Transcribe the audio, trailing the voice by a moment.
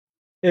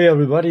Hey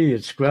everybody,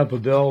 it's Grandpa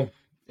Bill.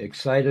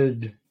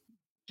 Excited.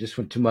 Just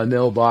went to my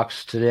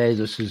mailbox today.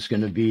 This is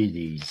going to be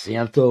the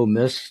Xantho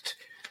Mist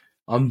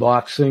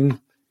unboxing.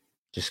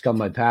 Just got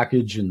my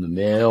package in the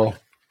mail.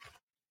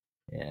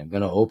 And I'm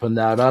going to open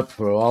that up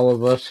for all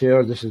of us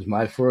here. This is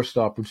my first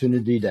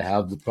opportunity to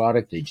have the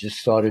product. They just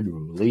started to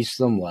release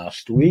them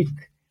last week.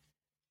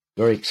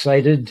 Very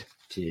excited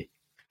to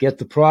get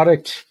the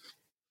product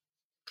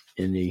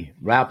in the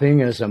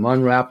wrapping as I'm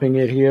unwrapping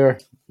it here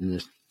in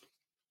this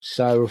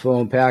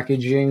styrofoam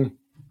packaging.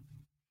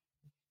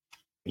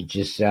 You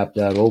just zap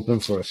that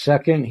open for a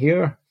second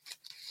here.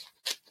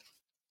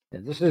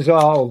 And this is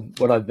all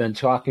what I've been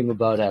talking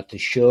about at the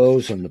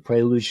shows and the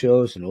Prelude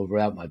shows and over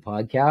at my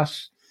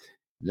podcast.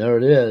 There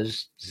it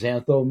is,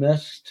 Xantho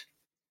Mist.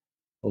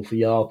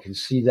 Hopefully y'all can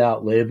see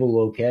that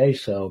label okay.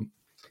 So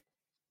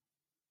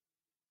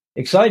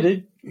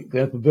excited,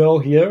 Grandpa Bill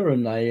here,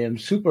 and I am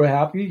super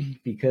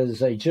happy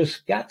because I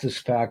just got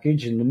this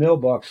package in the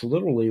mailbox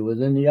literally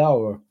within the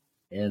hour.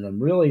 And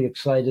I'm really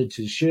excited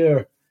to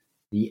share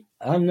the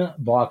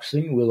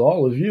unboxing with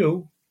all of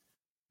you.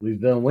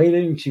 We've been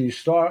waiting to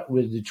start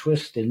with the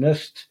Twist and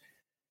Mist,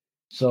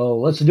 so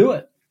let's do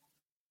it.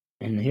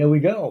 And here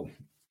we go.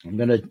 I'm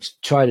going to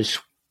try to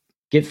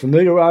get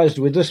familiarized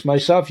with this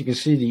myself. You can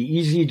see the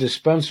easy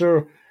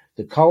dispenser,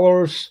 the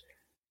colors.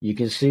 You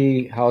can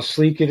see how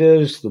sleek it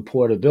is, the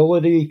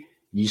portability.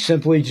 You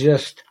simply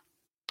just,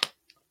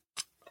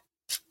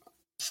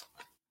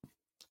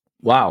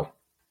 wow.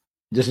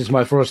 This is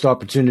my first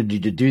opportunity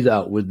to do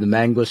that with the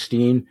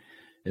mangosteen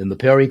and the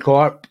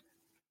pericarp.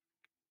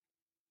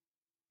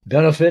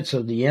 Benefits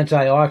of the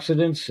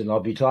antioxidants, and I'll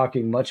be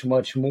talking much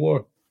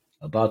more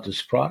about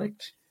this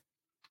product.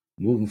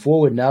 Moving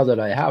forward, now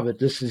that I have it,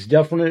 this is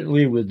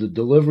definitely, with the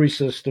delivery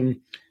system,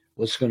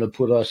 what's going to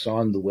put us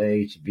on the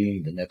way to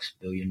being the next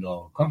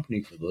billion-dollar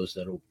company for those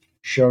that are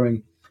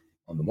sharing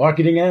on the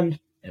marketing end,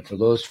 and for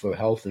those for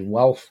health and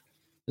wealth.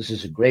 This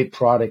is a great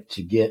product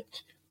to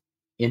get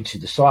into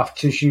the soft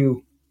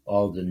tissue,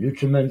 all the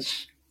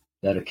nutriments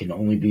that can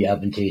only be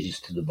advantageous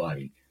to the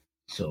body.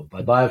 So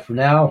bye-bye for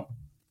now.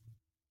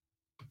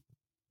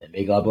 And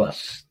may God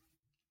bless.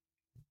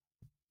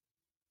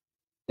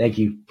 Thank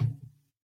you.